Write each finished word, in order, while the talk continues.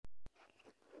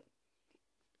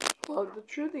Well, the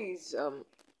truth is,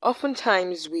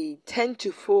 oftentimes we tend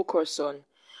to focus on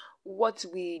what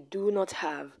we do not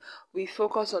have. We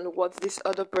focus on what this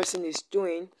other person is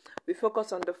doing. We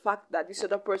focus on the fact that this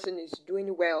other person is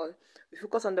doing well. We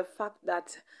focus on the fact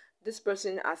that this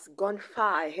person has gone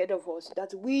far ahead of us,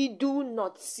 that we do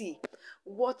not see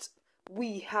what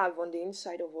we have on the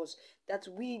inside of us, that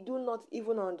we do not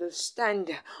even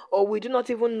understand, or we do not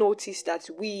even notice that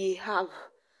we have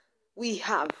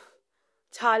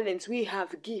talents, we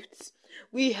have gifts,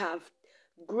 we have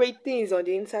great things on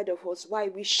the inside of us. Why?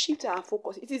 We shift our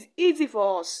focus. It is easy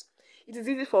for us, it is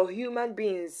easy for human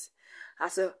beings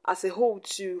as a whole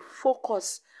to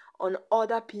focus on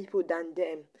other people than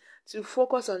them, to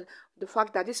focus on the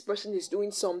fact that this person is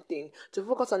doing something, to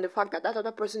focus on the fact that that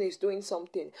other person is doing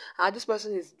something, this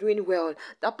person is doing well,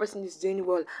 that person is doing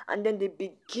well, and then they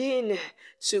begin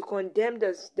to condemn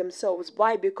themselves.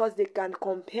 Why? Because they can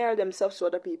compare themselves to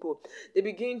other people. They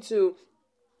begin to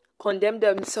condemn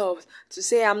themselves, to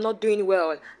say I'm not doing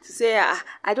well, to say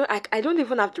I don't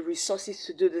even have the resources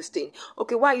to do this thing.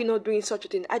 Okay, why are you not doing such a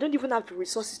thing? I don't even have the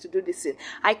resources to do this thing.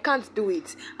 I can't do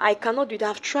it. I cannot do it.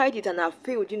 I've tried it and I've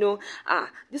failed.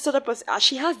 This other person,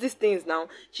 she has these things now.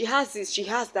 She has this, she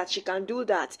has that, she can do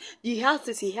that. He has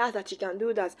this, he has that, she can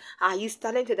do that. He's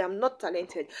talented, I'm not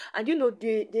talented. And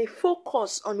they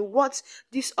focus on what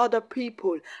these other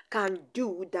people can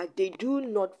do, that they do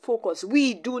not focus.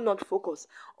 We do not focus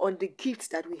on the gifts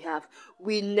that we have.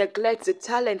 We neglect the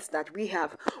talents that we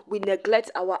have. We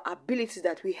neglect our abilities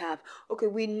that we have. Okay,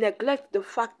 we neglect the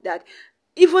fact that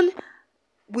even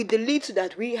with the little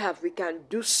that we have, we can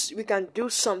do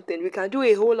something. We can do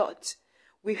a whole lot.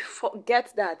 We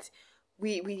forget that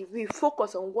we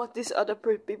focus on what this other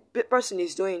person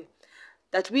is doing,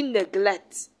 that we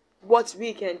neglect what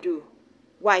we can do.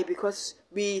 Why? Because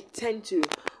we tend to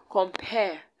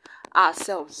compare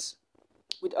ourselves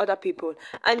with other people.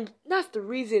 And that's the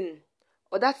reason,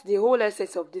 or that's the whole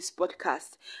essence of this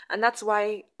podcast. And that's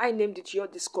why I named it Your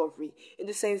Discovery, in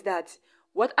the sense that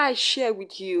what I share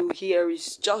with you here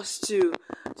is just to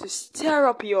stir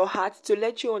up your heart, to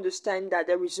let you understand that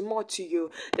there is more to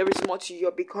you. There is more to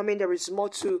your becoming. There is more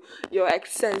to your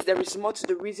essence. There is more to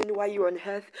the reason why you're on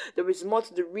earth. There is more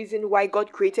to the reason why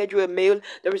God created you a male.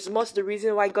 There is more to the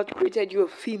reason why God created you a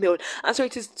female. And so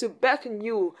it is to birth in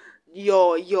you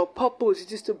your purpose.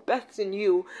 It is to birth in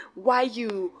you why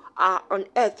you are on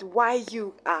earth, why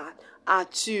you are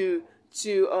to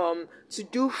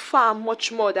do far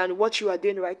much more than what you are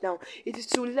doing right now. It is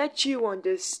to let you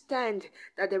understand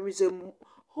that there is a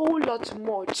whole lot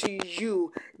more to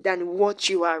you than what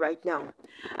you are right now.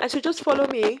 And so just follow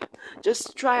me.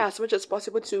 Just try as much as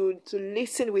possible to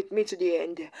listen with me to the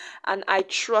end. And I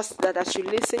trust that as you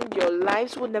listen, your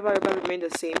lives will never ever remain the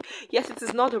same. Yes, it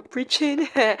is not a preaching.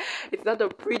 It's not a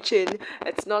preaching.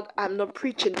 I'm not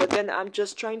preaching, but then I'm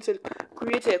just trying to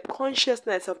create a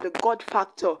consciousness of the God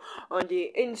factor on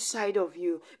the inside of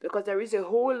you, because there is a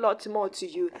whole lot more to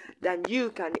you than you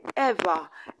can ever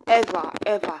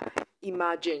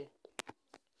imagine.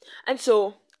 And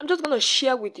so I'm just going to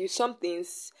share with you some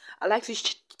things. I like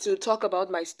to talk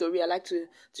about my story. I like to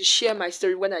share my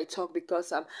story when I talk,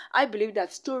 because I believe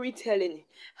that storytelling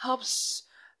helps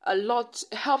a lot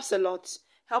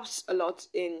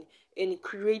in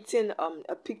creating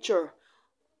a picture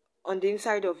on the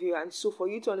inside of you. And so for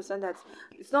you to understand that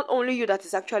it's not only you that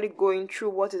is actually going through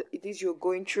what it is you're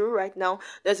going through right now.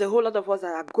 There's a whole lot of us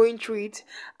that are going through it,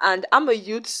 and I'm a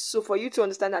youth. So for you to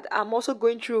understand that I'm also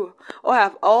going through, or I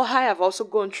have also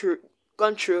gone through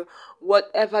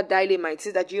whatever dilemma it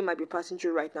is that you might be passing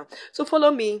through right now. So follow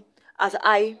me as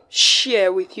I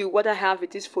share with you what I have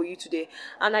it is for you today.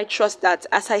 And I trust that,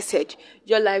 as I said,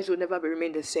 your lives will never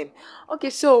remain the same. Okay,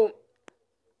 so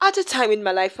at a time in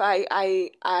my life,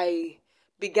 I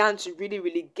began to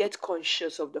really get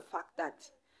conscious of the fact that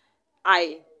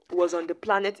I was on the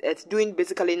planet Earth doing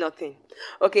basically nothing.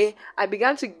 Okay, I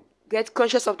began to get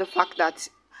conscious of the fact that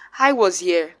I was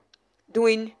here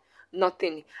doing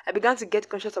nothing. I began to get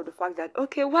conscious of the fact that,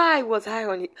 okay, why was I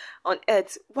on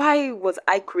earth? Why was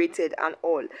I created and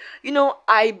all?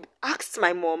 I asked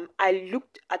my mom. I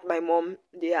looked at my mom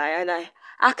in the eye and I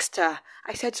asked her.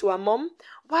 I said to her, Mom,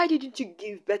 why didn't you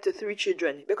give birth to 3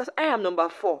 children? Because I am number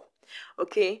 4.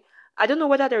 Okay, I don't know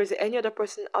whether there is any other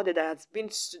person out there that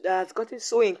has gotten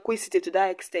so inquisitive to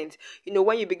that extent.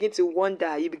 When you begin to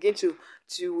wonder, you begin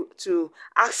to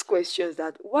ask questions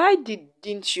that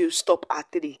didn't you stop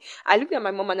at 3? I looked at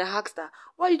my mom and I asked her,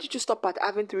 why did you stop at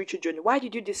having 3 children? Why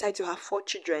did you decide to have 4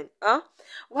 children? Huh?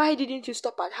 Why didn't you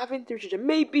stop at having 3 children?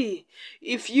 Maybe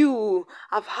if you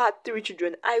have had 3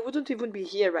 children, I wouldn't even be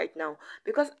here right now,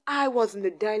 because I was in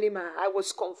the dilemma. I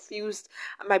was confused.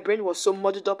 My brain was so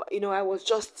muddled up. I was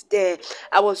just there.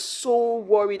 I was so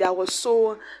worried. I was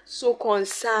so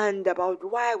concerned about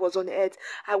why I was on earth.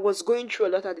 I was going through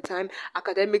a lot at the time,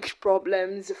 academic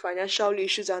problems, financial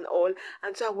issues and all.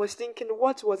 And so I was thinking,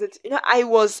 what was it? I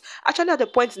was actually at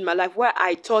a point in my life where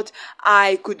I thought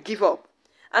I could give up.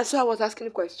 And so I was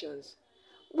asking questions.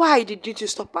 Why did you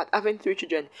stop at having 3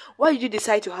 children? Why did you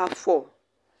decide to have 4?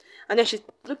 And then she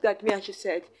looked at me and she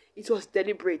said, it was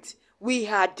deliberate. We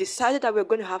had decided that we were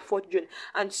going to have 4 children.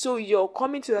 And so your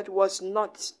coming to that was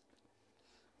not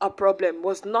a problem,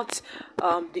 was not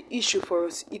the issue for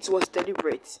us. It was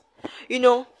deliberate.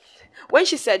 When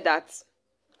she said that,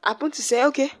 I happened to say,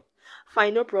 okay,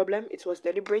 fine, no problem. It was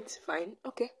deliberate, fine,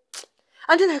 okay.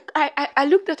 And then I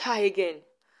looked at her again,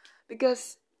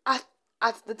 because at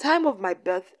the time of my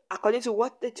birth, according to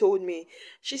what they told me,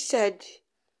 she said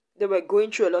they were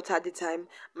going through a lot at the time.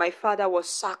 My father was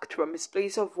sacked from his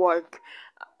place of work.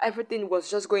 Everything was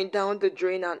just going down the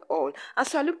drain and all. And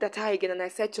so I looked at her again and I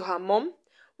said to her, Mom,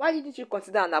 why didn't you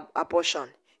consider an abortion?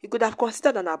 You could have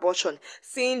considered an abortion,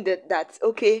 seeing that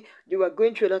okay, you were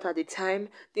going through a lot at the time,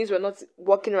 things were not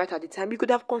working right at the time. You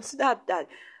could have considered that,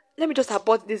 let me just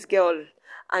abort this girl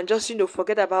and just,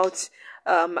 forget about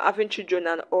having children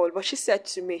and all. But she said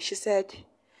to me,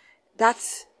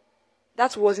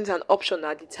 that wasn't an option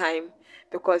at the time,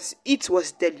 because it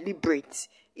was deliberate.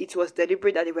 It was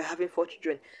deliberate that they were having 4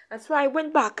 children. And so I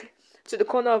went back to the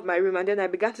corner of my room and then I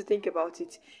began to think about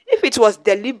it. If it was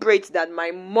deliberate that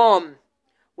my mom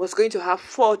was going to have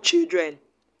 4 children,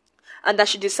 and that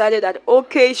she decided that,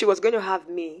 okay, she was going to have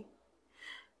me,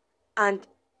 and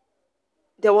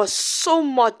there was so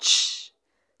much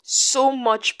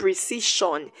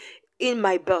precision in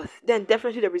my birth, then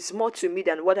definitely there is more to me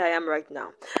than what I am right now.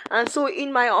 And so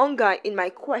in my hunger, in my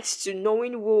quest to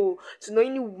knowing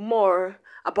more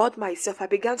about myself, I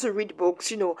began to read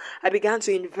books. I began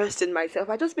to invest in myself.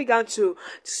 I just began to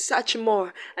search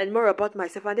more and more about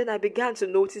myself, and then I began to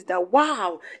notice that,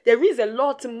 wow, there is a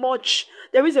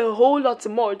whole lot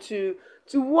more to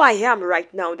who I am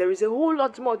right now. There is a whole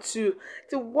lot more to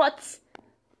what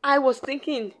I was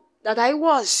thinking that I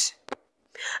was.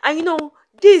 And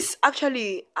this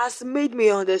actually has made me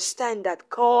understand that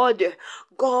God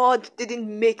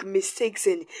didn't make mistakes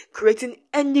in creating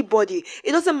anybody.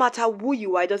 It doesn't matter who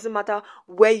you are. It doesn't matter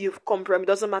where you've come from. It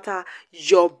doesn't matter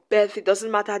your birth. It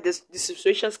doesn't matter the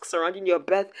situations surrounding your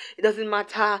birth. It doesn't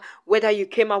matter whether you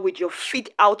came out with your feet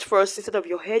out first instead of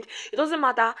your head. It doesn't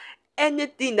matter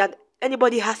anything that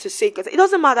anybody has to say, because it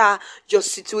doesn't matter your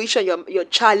situation, your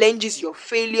challenges, your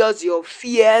failures, your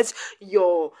fears,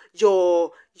 your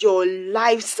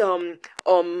life's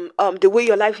the way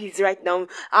your life is right now,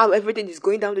 how everything is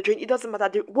going down the drain. It doesn't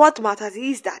matter. What matters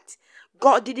is that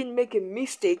God didn't make a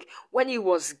mistake when He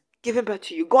was giving birth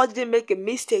to you. God didn't make a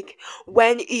mistake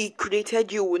when He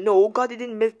created you. No, God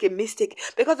didn't make a mistake,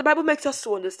 because the Bible makes us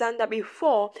to understand that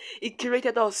before He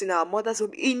created us in our mother's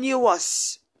womb, He knew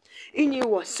us. He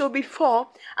knew us. So before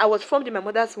I was formed in my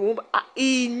mother's womb,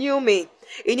 He knew me.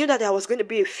 He knew that I was going to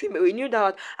be a female. He knew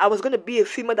that I was going to be a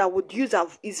female that would use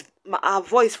our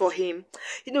voice for Him.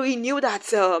 He knew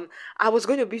that I was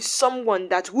going to be someone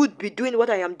that would be doing what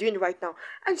I am doing right now.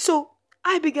 And so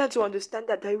I began to understand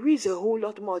that there is a whole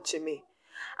lot more to me.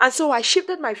 And so I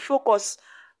shifted my focus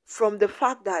from the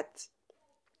fact that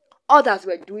others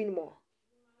were doing more.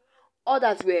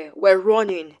 Others were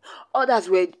running. Others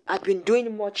had been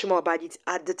doing much more about it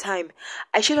at the time.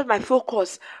 I shifted my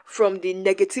focus from the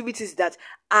negativities that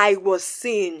I was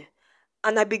seeing,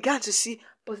 and I began to see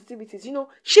positivities.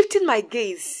 Shifting my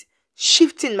gaze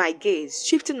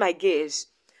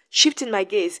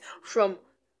from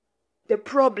the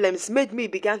problems made me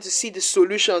begin to see the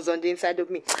solutions on the inside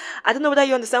of me. I don't know whether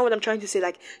you understand what I'm trying to say.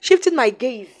 Like, shifting my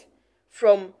gaze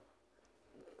from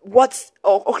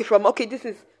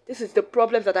this is the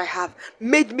problems that I have,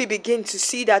 made me begin to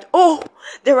see that,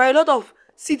 there are a lot of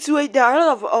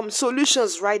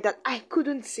solutions, right, that I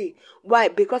couldn't see. Why?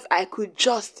 Because I could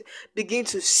just begin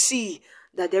to see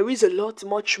that there is a lot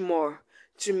much more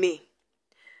to me.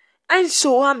 And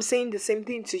so I'm saying the same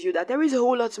thing to you, that there is a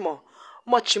whole lot more,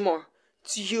 much more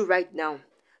to you right now.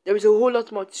 There is a whole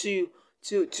lot more to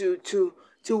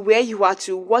where you are,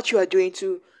 to what you are doing,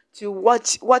 to to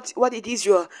what it is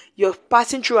you're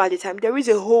passing through at the time. There is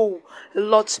a whole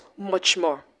lot much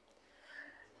more.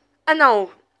 And now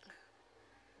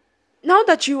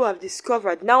that you have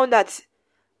discovered, now that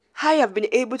I have been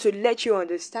able to let you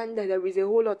understand that there is a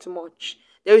whole lot much,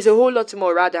 there is a whole lot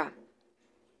more rather,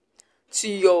 to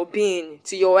your being,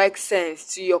 to your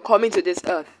essence, to your coming to this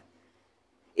earth.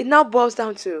 It now boils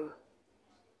down to,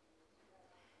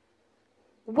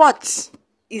 what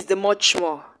is the much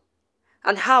more?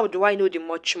 And how do I know the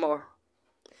much more?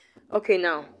 Okay,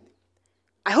 now,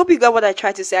 I hope you got what I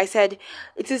tried to say. I said,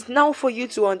 it is now for you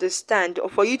to understand, or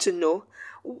for you to know,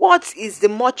 what is the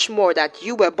much more that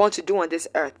you were born to do on this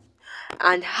earth?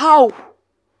 And how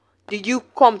do you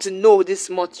come to know this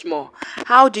much more?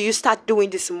 How do you start doing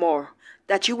this more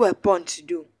that you were born to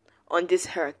do on this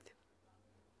earth?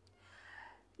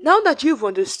 Now that you've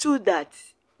understood that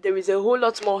there is a whole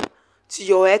lot more to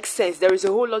your essence, there is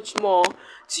a whole lot more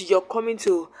to your coming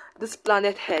to this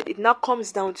planet Earth, it now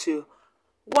comes down to,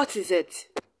 what is it?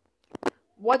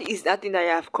 What is that thing that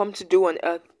I have come to do on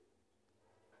earth?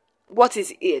 What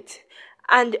is it?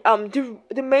 And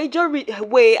the major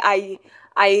way I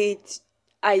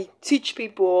teach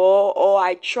people, or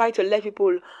I try to let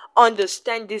people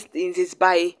understand these things, is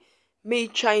by me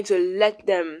trying to let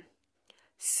them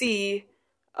see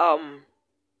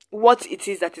what it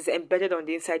is that is embedded on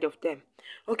the inside of them.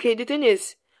 Okay, the thing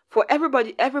is, for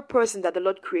everybody, every person that the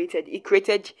Lord created, He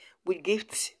created with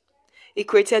gifts. He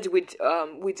created with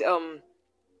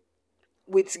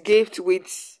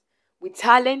gifts, with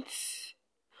talents,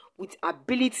 with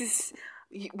abilities,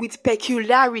 with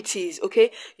peculiarities.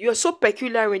 Okay, you are so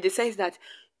peculiar in the sense that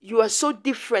you are so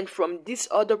different from this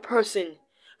other person,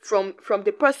 from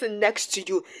the person next to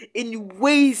you, in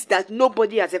ways that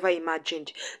nobody has ever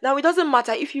imagined. Now, it doesn't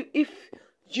matter if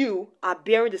you are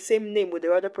bearing the same name with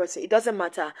the other person. It doesn't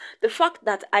matter. The fact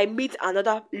that I meet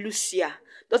another Lucia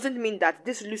doesn't mean that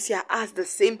this Lucia has the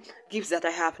same gifts that I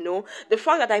have. No. The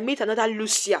fact that I meet another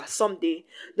Lucia someday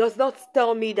does not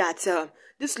tell me that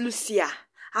this Lucia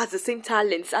has the same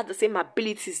talents, has the same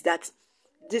abilities that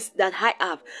I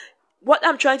have. What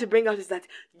I'm trying to bring out is that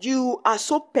you are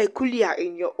so peculiar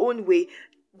in your own way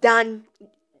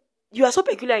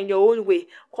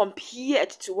compared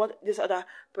to what this other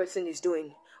person is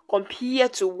doing,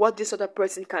 compared to what this other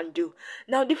person can do.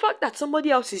 Now, the fact that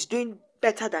somebody else is doing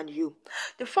better than you,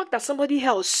 the fact that somebody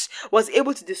else was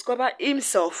able to discover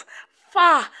himself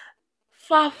far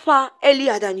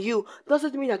earlier than you,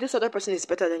 doesn't mean that this other person is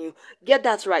better than you. Get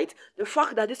that right. The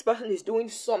fact that this person is doing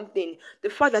something,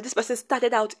 the fact that this person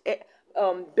started out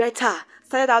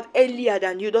earlier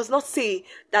than you, does not say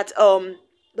that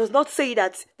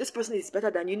this person is better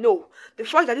than you. No. The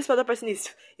fact that this other person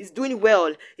is doing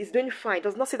well, is doing fine,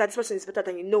 does not say that this person is better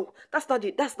than you. No. That's not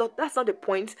the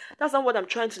point. That's not what I'm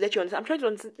trying to let you understand. I'm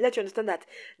trying to let you understand that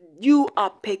you are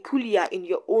peculiar in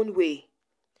your own way.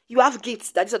 You have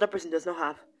gifts that this other person does not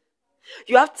have.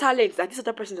 You have talents that this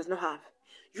other person does not have.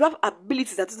 You have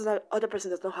abilities that this other person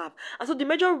does not have. And so the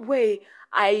major way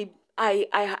I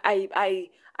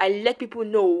let people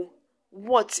know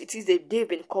what it is that they've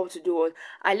been called to do, or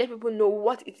I let people know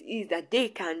what it is that they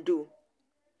can do,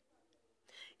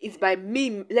 is by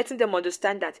me letting them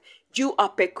understand that you are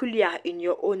peculiar in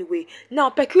your own way. Now,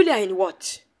 peculiar in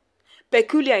what?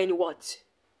 Peculiar in what?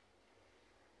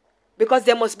 Because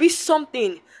there must be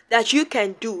something that you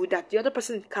can do that the other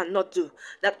person cannot do,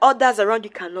 that others around you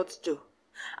cannot do.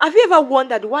 Have you ever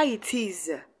wondered why it is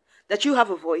that you have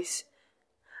a voice?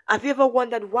 Have you ever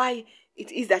wondered why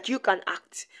it is that you can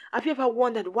act? Have you ever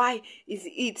wondered why is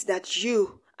it that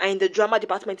you are in the drama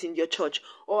department in your church?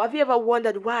 Or have you ever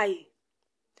wondered why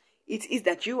it is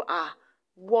that you are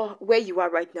where you are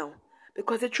right now?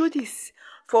 Because the truth is,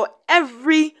 for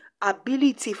every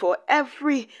ability, for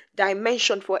every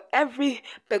dimension, for every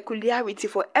peculiarity,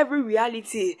 for every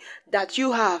reality that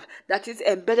you have that is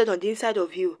embedded on the inside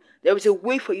of you, there is a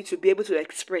way for you to be able to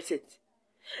express it.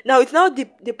 Now, it now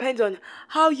depends on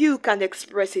how you can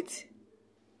express it,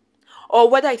 or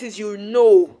whether it is you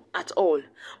know at all.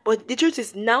 But the truth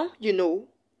is, now you know.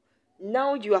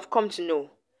 Now you have come to know.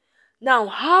 Now,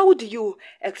 how do you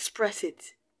express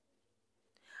it?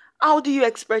 How do you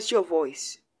express your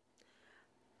voice?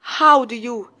 How do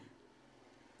you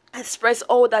express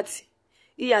all that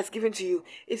He has given to you?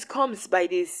 It comes by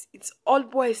this. It's all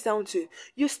boils down to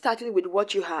you starting with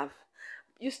what you have.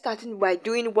 You starting by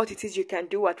doing what it is you can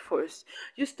do at first.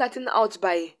 You starting out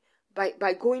by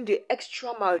going the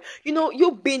extra mile. You know,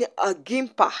 you being a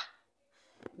gimper.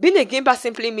 Being a gimper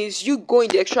simply means you going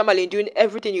the extra mile and doing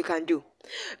everything you can do.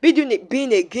 Being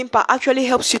a gimper actually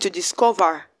helps you to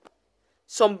discover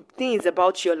some things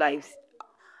about your life.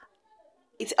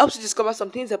 It helps you discover some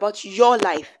things about your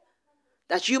life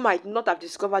that you might not have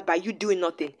discovered by you doing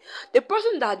nothing. The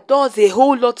person that does a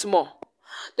whole lot more,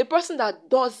 the person that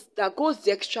goes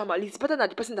the extra mile is better than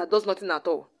the person that does nothing at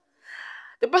all.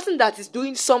 The person that is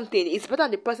doing something is better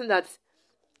than the person that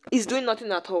is doing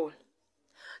nothing at all.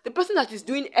 The person that is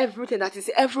doing everything, that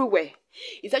is everywhere,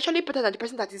 is actually better than the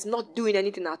person that is not doing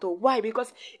anything at all. Why?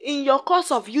 Because in your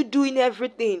course of you doing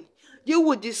everything, you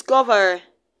would discover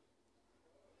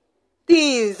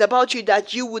things about you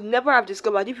that you would never have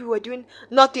discovered if you were doing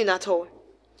nothing at all.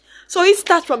 So it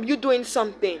starts from you doing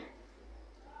something.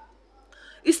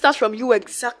 It starts from you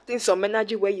exacting some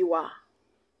energy where you are.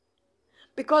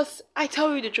 Because I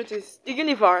tell you the truth is, the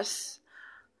universe,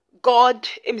 God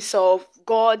himself,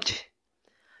 God,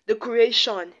 the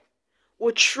creation,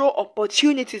 will throw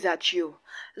opportunities at you.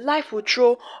 Life will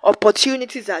throw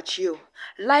opportunities at you.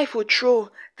 Life will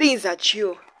throw things at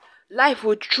you. Life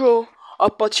will throw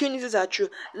opportunities at you.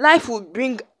 Life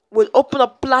will open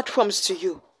up platforms to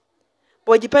you.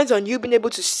 But it depends on you being able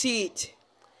to see it.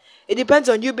 It depends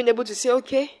on you being able to say,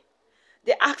 okay,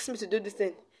 they asked me to do this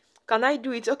thing. Can I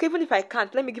do it? Okay, even if I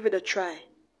can't, let me give it a try.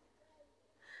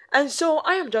 And so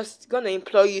I am just going to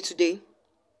implore you today.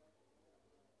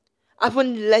 I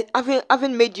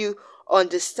haven't made you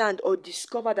understand or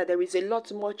discover that there is a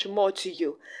lot much more to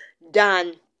you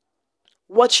than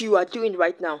what you are doing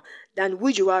right now, than who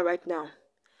you are right now.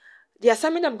 The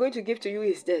assignment I'm going to give to you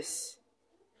is this.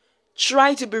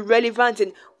 Try to be relevant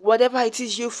in whatever it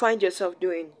is you find yourself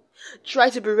doing. Try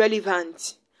to be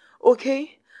relevant.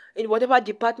 Okay? In whatever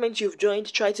department you've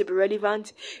joined, try to be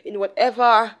relevant. In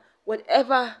whatever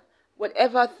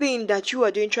thing that you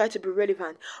are doing, try to be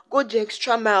relevant. Go the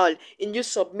extra mile in you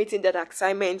submitting that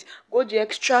assignment. Go the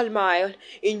extra mile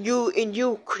in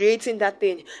you creating that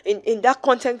thing. In that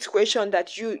content creation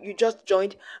that you just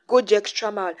joined, go the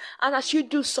extra mile. And as you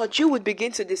do such, you would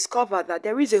begin to discover that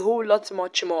there is a whole lot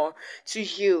much more to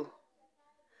you.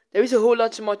 There is a whole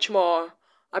lot much more.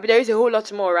 There is a whole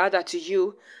lot more rather to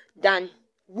you than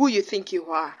who you think you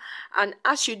are. And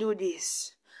as you do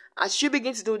this, as you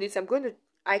begin to do this,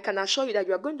 I can assure you that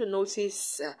you are going to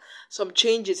notice some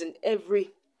changes in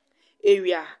every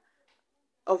area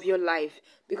of your life,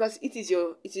 because it is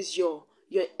your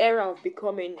era of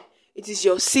becoming. It is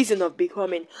your season of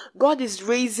becoming. God is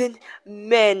raising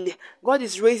men. God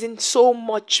is raising so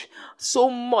much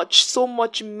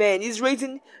men. He's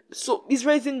raising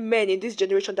men in this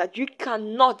generation that you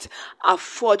cannot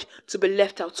afford to be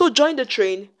left out. So join the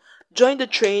train.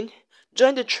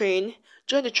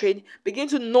 Begin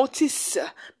to notice,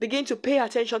 begin to pay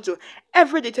attention to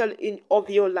every detail of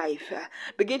your life.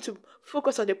 Begin to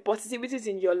focus on the positivities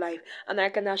in your life, and I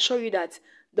can assure you that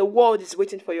the world is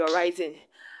waiting for your rising.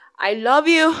 I love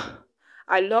you.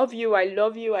 I love you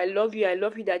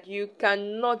that you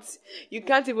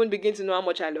can't even begin to know how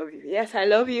much I love you. Yes, I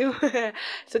love you.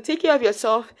 So take care of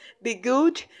yourself. Be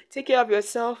good. Take care of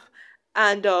yourself,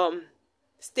 and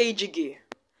stay jiggy.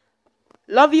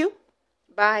 Love you.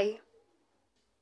 Bye.